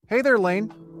Hey there, Lane.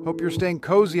 Hope you're staying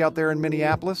cozy out there in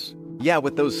Minneapolis. Yeah,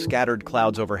 with those scattered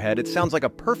clouds overhead, it sounds like a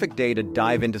perfect day to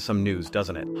dive into some news,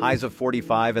 doesn't it? Highs of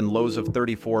 45 and lows of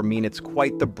 34 mean it's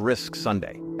quite the brisk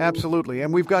Sunday. Absolutely,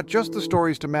 and we've got just the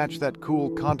stories to match that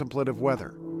cool, contemplative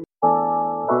weather.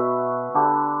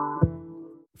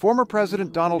 Former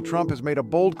President Donald Trump has made a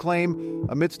bold claim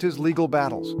amidst his legal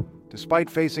battles. Despite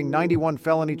facing 91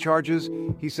 felony charges,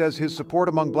 he says his support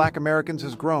among Black Americans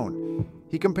has grown.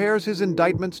 He compares his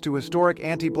indictments to historic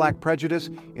anti-Black prejudice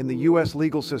in the U.S.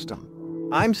 legal system.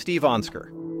 I'm Steve Onsker.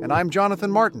 And I'm Jonathan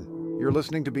Martin. You're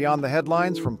listening to Beyond the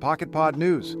Headlines from Pocket Pod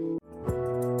News.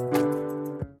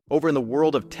 Over in the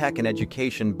world of tech and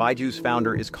education, Byju's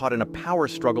founder is caught in a power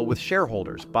struggle with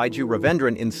shareholders. Byju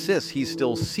Ravendran insists he's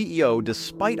still CEO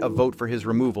despite a vote for his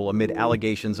removal amid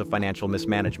allegations of financial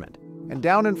mismanagement. And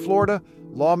down in Florida,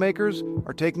 lawmakers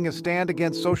are taking a stand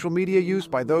against social media use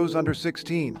by those under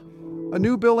 16. A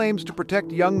new bill aims to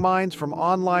protect young minds from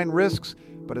online risks,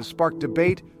 but has sparked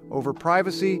debate over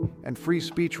privacy and free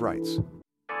speech rights.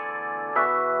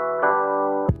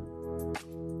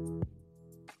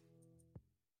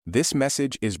 This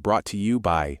message is brought to you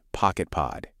by Pocket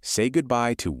Pod. Say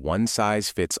goodbye to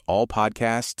one-size-fits-all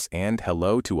podcasts and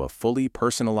hello to a fully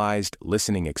personalized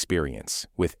listening experience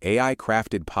with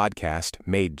AI-crafted podcast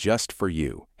made just for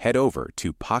you. Head over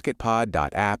to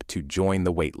pocketpod.app to join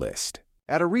the waitlist.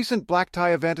 At a recent black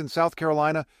tie event in South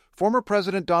Carolina, former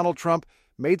President Donald Trump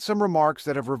made some remarks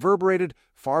that have reverberated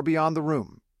far beyond the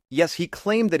room. Yes, he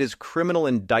claimed that his criminal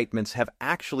indictments have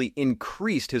actually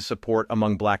increased his support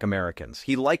among Black Americans.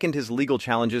 He likened his legal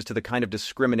challenges to the kind of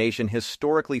discrimination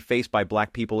historically faced by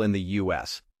Black people in the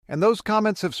U.S. And those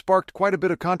comments have sparked quite a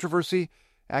bit of controversy.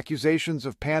 Accusations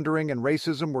of pandering and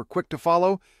racism were quick to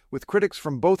follow, with critics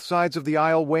from both sides of the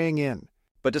aisle weighing in.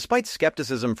 But despite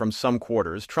skepticism from some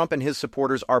quarters, Trump and his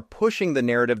supporters are pushing the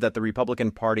narrative that the Republican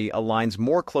Party aligns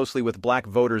more closely with Black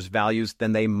voters' values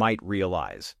than they might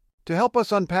realize. To help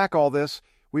us unpack all this,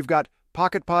 we've got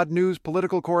Pocket Pod News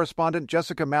political correspondent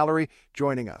Jessica Mallory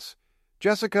joining us.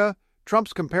 Jessica,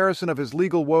 Trump's comparison of his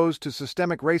legal woes to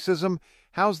systemic racism,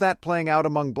 how's that playing out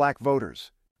among Black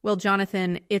voters? Well,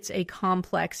 Jonathan, it's a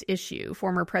complex issue.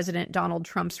 Former President Donald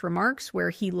Trump's remarks,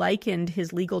 where he likened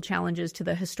his legal challenges to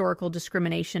the historical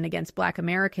discrimination against Black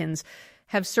Americans,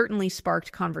 have certainly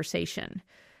sparked conversation.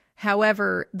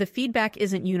 However, the feedback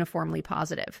isn't uniformly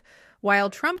positive. While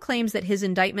Trump claims that his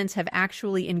indictments have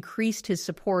actually increased his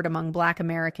support among Black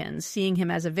Americans, seeing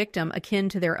him as a victim akin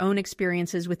to their own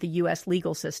experiences with the U.S.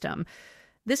 legal system,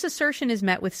 this assertion is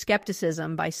met with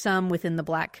skepticism by some within the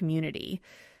Black community.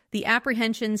 The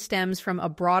apprehension stems from a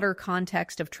broader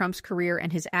context of Trump's career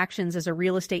and his actions as a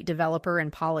real estate developer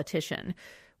and politician,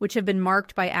 which have been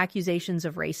marked by accusations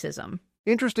of racism.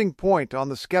 Interesting point on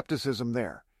the skepticism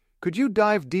there. Could you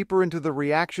dive deeper into the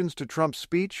reactions to Trump's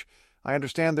speech? I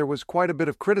understand there was quite a bit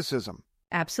of criticism.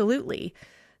 Absolutely.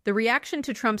 The reaction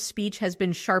to Trump's speech has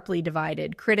been sharply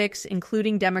divided. Critics,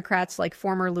 including Democrats like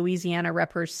former Louisiana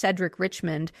Rep. Cedric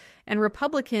Richmond, and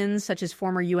Republicans such as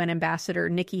former UN Ambassador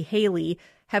Nikki Haley,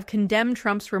 have condemned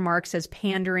Trump's remarks as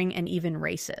pandering and even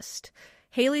racist.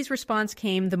 Haley's response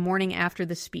came the morning after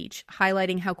the speech,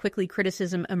 highlighting how quickly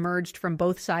criticism emerged from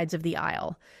both sides of the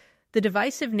aisle. The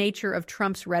divisive nature of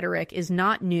Trump's rhetoric is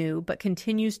not new, but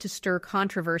continues to stir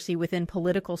controversy within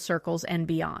political circles and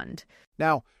beyond.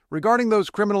 Now, regarding those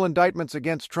criminal indictments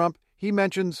against Trump, he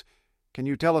mentions, can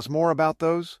you tell us more about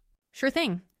those? Sure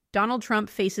thing. Donald Trump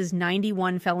faces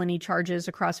 91 felony charges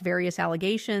across various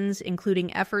allegations,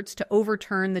 including efforts to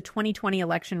overturn the 2020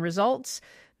 election results,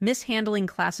 mishandling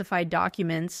classified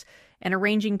documents, and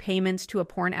arranging payments to a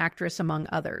porn actress, among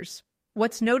others.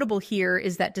 What's notable here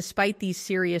is that despite these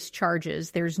serious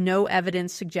charges, there's no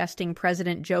evidence suggesting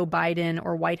President Joe Biden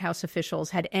or White House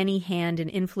officials had any hand in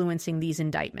influencing these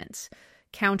indictments,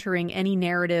 countering any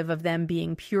narrative of them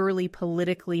being purely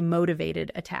politically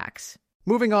motivated attacks.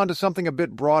 Moving on to something a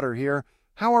bit broader here,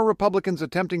 how are Republicans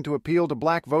attempting to appeal to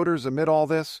Black voters amid all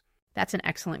this? That's an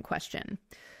excellent question.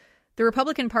 The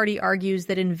Republican Party argues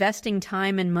that investing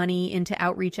time and money into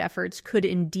outreach efforts could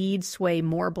indeed sway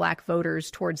more Black voters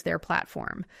towards their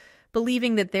platform,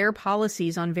 believing that their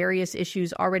policies on various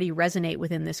issues already resonate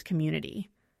within this community.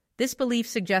 This belief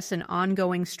suggests an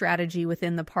ongoing strategy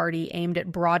within the party aimed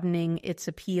at broadening its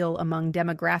appeal among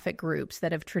demographic groups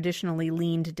that have traditionally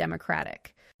leaned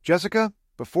Democratic. Jessica,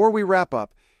 before we wrap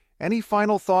up, any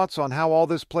final thoughts on how all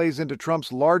this plays into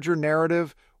Trump's larger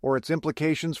narrative or its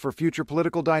implications for future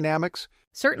political dynamics?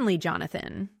 Certainly,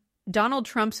 Jonathan. Donald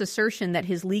Trump's assertion that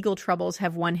his legal troubles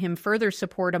have won him further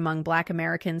support among Black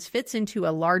Americans fits into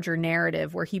a larger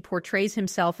narrative where he portrays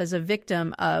himself as a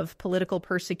victim of political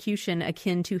persecution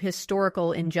akin to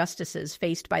historical injustices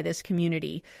faced by this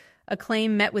community, a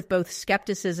claim met with both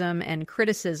skepticism and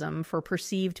criticism for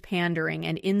perceived pandering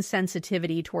and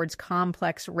insensitivity towards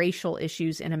complex racial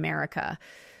issues in America.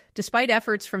 Despite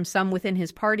efforts from some within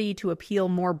his party to appeal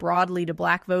more broadly to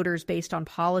Black voters based on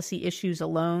policy issues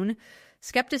alone,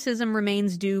 skepticism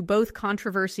remains due both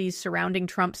controversies surrounding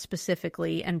Trump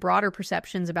specifically and broader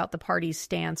perceptions about the party's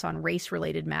stance on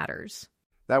race-related matters.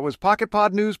 That was Pocket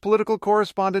Pod News political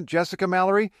correspondent Jessica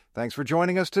Mallory. Thanks for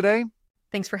joining us today.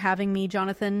 Thanks for having me,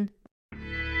 Jonathan.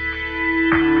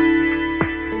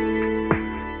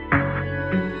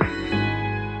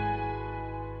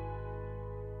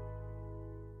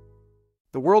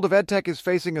 The world of EdTech is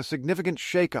facing a significant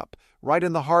shakeup right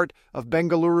in the heart of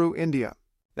Bengaluru, India.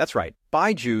 That's right.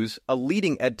 Byju's, a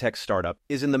leading edtech startup,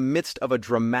 is in the midst of a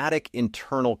dramatic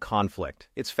internal conflict.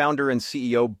 Its founder and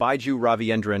CEO, Byju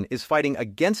Ravindran, is fighting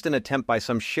against an attempt by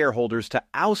some shareholders to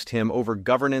oust him over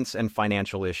governance and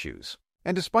financial issues.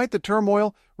 And despite the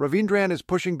turmoil, Ravindran is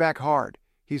pushing back hard.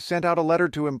 He's sent out a letter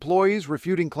to employees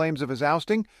refuting claims of his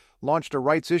ousting, launched a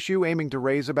rights issue aiming to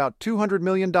raise about $200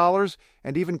 million,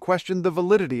 and even questioned the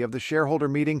validity of the shareholder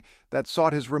meeting that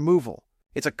sought his removal.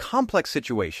 It's a complex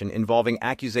situation involving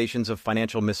accusations of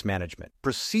financial mismanagement,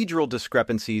 procedural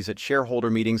discrepancies at shareholder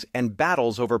meetings, and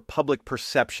battles over public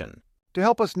perception. To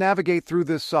help us navigate through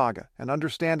this saga and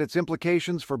understand its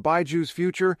implications for Byju's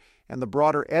future and the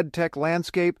broader EdTech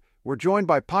landscape, we're joined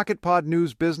by Pocket Pod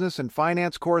News business and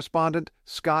finance correspondent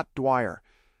Scott Dwyer.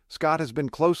 Scott has been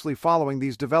closely following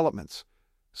these developments.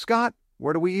 Scott,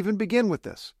 where do we even begin with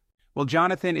this? Well,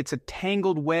 Jonathan, it's a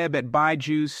tangled web at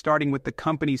Byju's, starting with the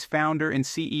company's founder and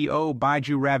CEO,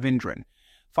 Byju Ravindran.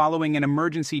 Following an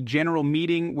emergency general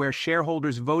meeting where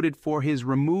shareholders voted for his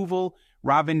removal,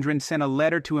 Ravindran sent a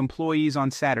letter to employees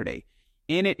on Saturday.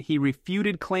 In it, he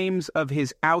refuted claims of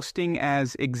his ousting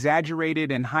as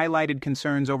exaggerated and highlighted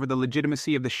concerns over the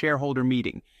legitimacy of the shareholder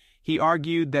meeting. He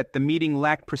argued that the meeting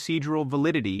lacked procedural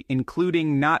validity,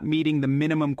 including not meeting the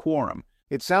minimum quorum.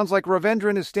 It sounds like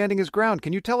Ravindran is standing his ground.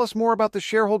 Can you tell us more about the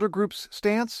shareholder group's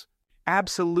stance?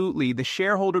 Absolutely. The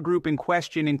shareholder group in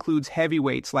question includes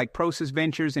heavyweights like Process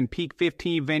Ventures and Peak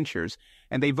 15 Ventures,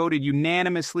 and they voted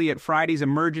unanimously at Friday's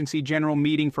emergency general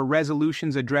meeting for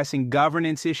resolutions addressing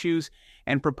governance issues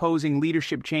and proposing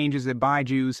leadership changes at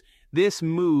Byju's. This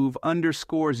move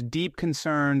underscores deep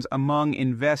concerns among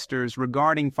investors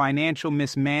regarding financial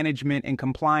mismanagement and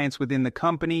compliance within the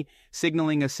company,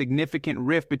 signaling a significant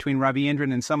rift between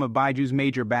Ravindran and some of Byju's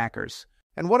major backers.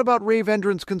 And what about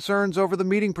Ravindran's concerns over the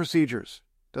meeting procedures?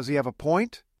 Does he have a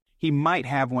point? He might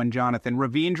have one, Jonathan.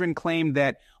 Ravindran claimed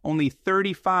that only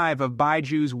 35 of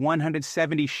Byju's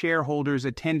 170 shareholders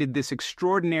attended this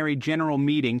extraordinary general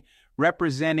meeting,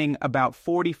 representing about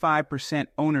 45%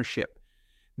 ownership.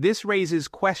 This raises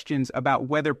questions about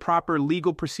whether proper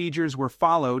legal procedures were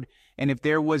followed and if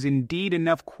there was indeed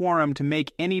enough quorum to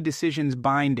make any decisions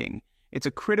binding. It's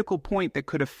a critical point that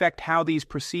could affect how these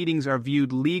proceedings are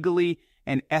viewed legally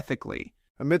and ethically.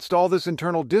 Amidst all this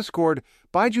internal discord,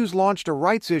 Byju's launched a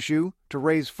rights issue to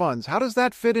raise funds. How does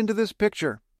that fit into this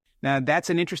picture? Now, that's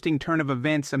an interesting turn of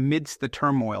events amidst the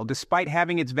turmoil. Despite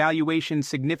having its valuation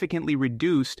significantly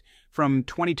reduced from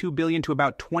 $22 billion to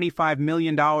about $25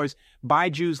 million,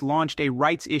 Byju's launched a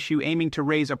rights issue aiming to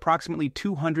raise approximately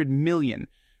 $200 million.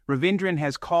 Ravindran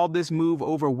has called this move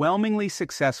overwhelmingly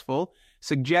successful,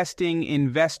 suggesting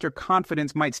investor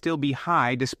confidence might still be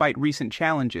high despite recent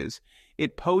challenges.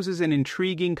 It poses an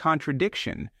intriguing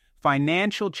contradiction: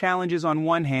 financial challenges on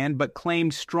one hand, but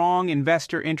claimed strong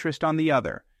investor interest on the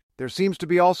other. There seems to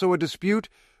be also a dispute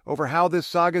over how this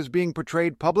saga is being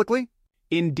portrayed publicly?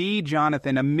 Indeed,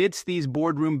 Jonathan, amidst these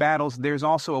boardroom battles, there's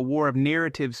also a war of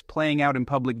narratives playing out in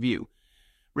public view.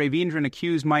 Ravindran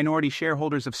accused minority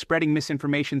shareholders of spreading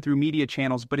misinformation through media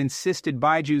channels, but insisted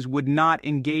Byju's would not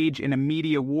engage in a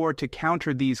media war to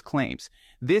counter these claims.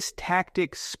 This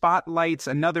tactic spotlights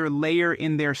another layer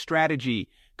in their strategy: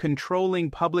 controlling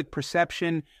public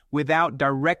perception without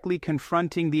directly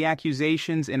confronting the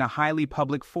accusations in a highly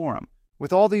public forum.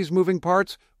 With all these moving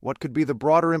parts, what could be the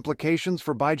broader implications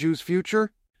for Byju's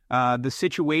future? The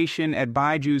situation at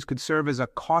Byju's could serve as a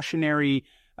cautionary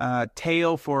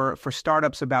tale for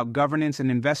startups about governance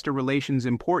and investor relations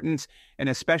importance, and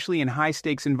especially in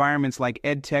high-stakes environments like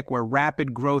EdTech, where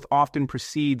rapid growth often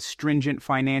precedes stringent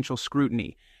financial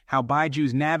scrutiny. How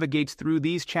Byju's navigates through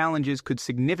these challenges could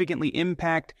significantly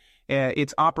impact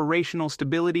its operational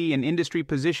stability and industry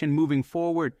position moving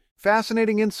forward.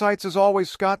 Fascinating insights as always,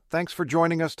 Scott. Thanks for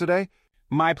joining us today.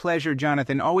 My pleasure,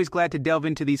 Jonathan. Always glad to delve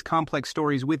into these complex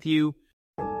stories with you.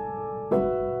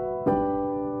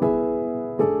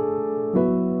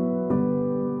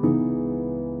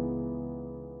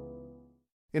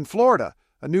 In Florida,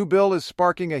 a new bill is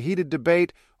sparking a heated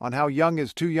debate on how young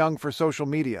is too young for social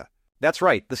media. That's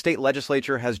right. The state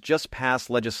legislature has just passed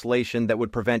legislation that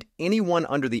would prevent anyone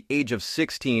under the age of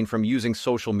 16 from using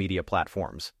social media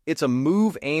platforms. It's a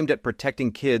move aimed at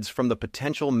protecting kids from the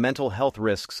potential mental health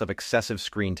risks of excessive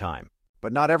screen time.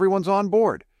 But not everyone's on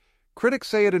board. Critics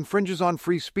say it infringes on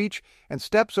free speech and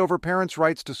steps over parents'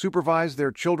 rights to supervise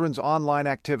their children's online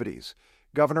activities.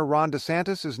 Governor Ron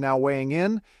DeSantis is now weighing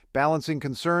in, balancing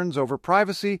concerns over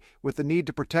privacy with the need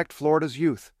to protect Florida's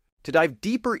youth. To dive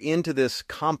deeper into this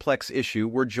complex issue,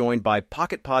 we're joined by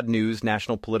Pocket Pod News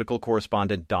national political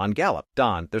correspondent Don Gallup.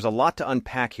 Don, there's a lot to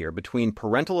unpack here between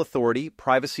parental authority,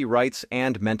 privacy rights,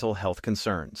 and mental health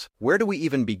concerns. Where do we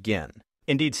even begin?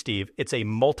 Indeed, Steve, it's a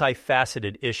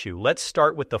multifaceted issue. Let's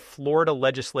start with the Florida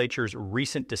legislature's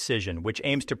recent decision, which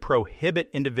aims to prohibit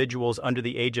individuals under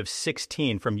the age of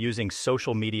 16 from using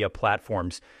social media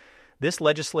platforms. This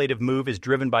legislative move is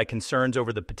driven by concerns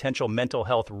over the potential mental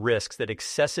health risks that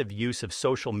excessive use of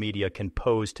social media can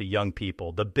pose to young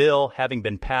people. The bill, having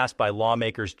been passed by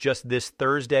lawmakers just this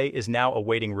Thursday, is now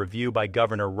awaiting review by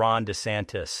Governor Ron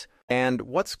DeSantis. And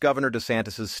what's Governor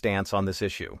DeSantis' stance on this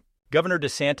issue? Governor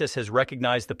DeSantis has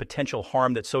recognized the potential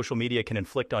harm that social media can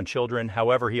inflict on children.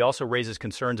 However, he also raises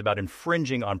concerns about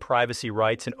infringing on privacy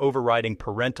rights and overriding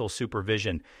parental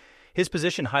supervision. His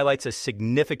position highlights a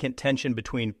significant tension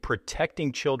between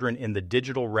protecting children in the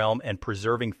digital realm and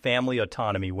preserving family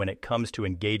autonomy when it comes to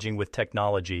engaging with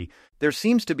technology. There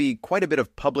seems to be quite a bit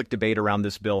of public debate around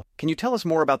this bill. Can you tell us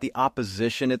more about the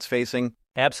opposition it's facing?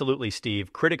 Absolutely,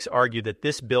 Steve. Critics argue that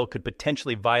this bill could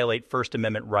potentially violate First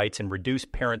Amendment rights and reduce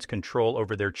parents' control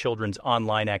over their children's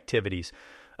online activities.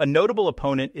 A notable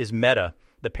opponent is Meta,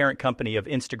 the parent company of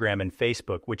Instagram and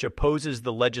Facebook, which opposes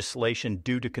the legislation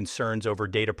due to concerns over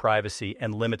data privacy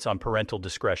and limits on parental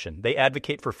discretion. They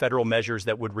advocate for federal measures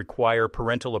that would require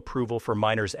parental approval for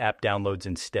minors' app downloads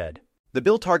instead. The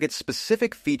bill targets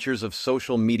specific features of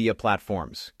social media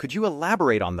platforms. Could you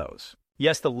elaborate on those?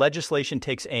 Yes, the legislation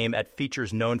takes aim at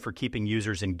features known for keeping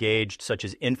users engaged, such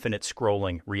as infinite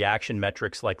scrolling, reaction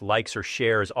metrics like likes or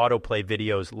shares, autoplay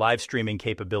videos, live streaming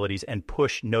capabilities, and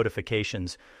push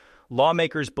notifications.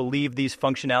 Lawmakers believe these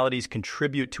functionalities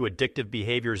contribute to addictive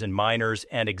behaviors in minors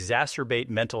and exacerbate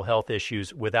mental health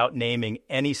issues without naming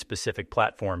any specific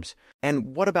platforms.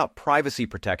 And what about privacy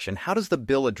protection? How does the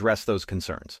bill address those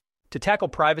concerns? To tackle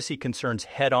privacy concerns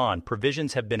head-on,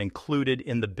 provisions have been included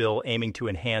in the bill aiming to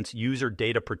enhance user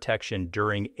data protection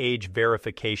during age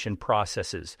verification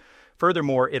processes.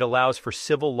 Furthermore, it allows for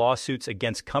civil lawsuits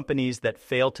against companies that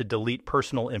fail to delete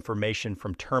personal information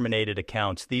from terminated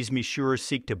accounts. These measures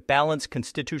seek to balance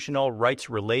constitutional rights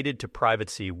related to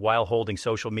privacy while holding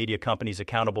social media companies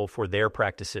accountable for their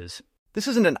practices. This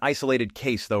isn't an isolated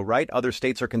case, though, right? Other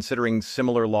states are considering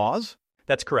similar laws?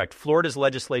 That's correct. Florida's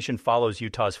legislation follows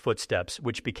Utah's footsteps,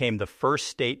 which became the first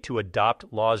state to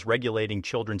adopt laws regulating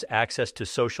children's access to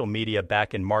social media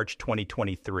back in March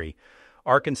 2023.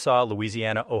 Arkansas,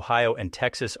 Louisiana, Ohio, and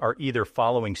Texas are either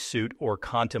following suit or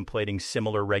contemplating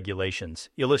similar regulations,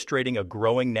 illustrating a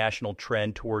growing national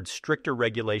trend towards stricter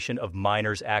regulation of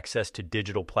minors' access to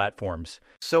digital platforms.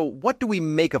 So what do we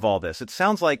make of all this? It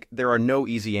sounds like there are no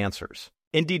easy answers.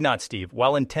 Indeed not, Steve.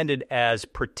 While intended as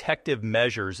protective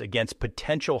measures against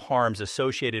potential harms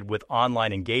associated with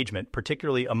online engagement,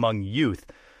 particularly among youth,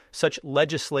 such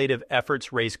legislative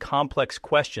efforts raise complex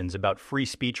questions about free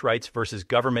speech rights versus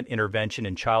government intervention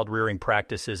in child-rearing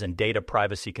practices and data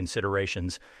privacy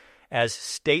considerations. As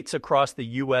states across the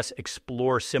U.S.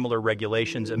 explore similar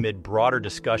regulations amid broader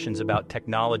discussions about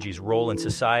technology's role in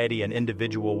society and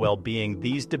individual well-being,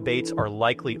 these debates are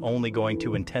likely only going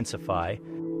to intensify.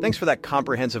 Thanks for that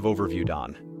comprehensive overview,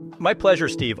 Don. My pleasure,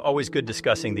 Steve. Always good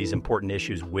discussing these important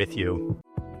issues with you.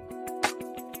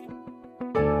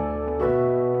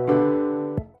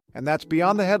 And that's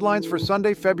Beyond the Headlines for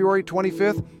Sunday, February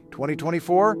 25th,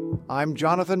 2024. I'm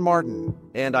Jonathan Martin.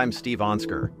 And I'm Steve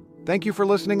Onsker. Thank you for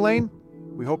listening, Lane.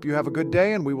 We hope you have a good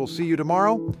day, and we will see you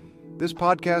tomorrow. This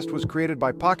podcast was created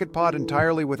by Pocket Pod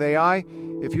entirely with AI.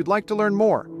 If you'd like to learn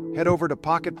more, head over to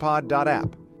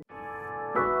pocketpod.app.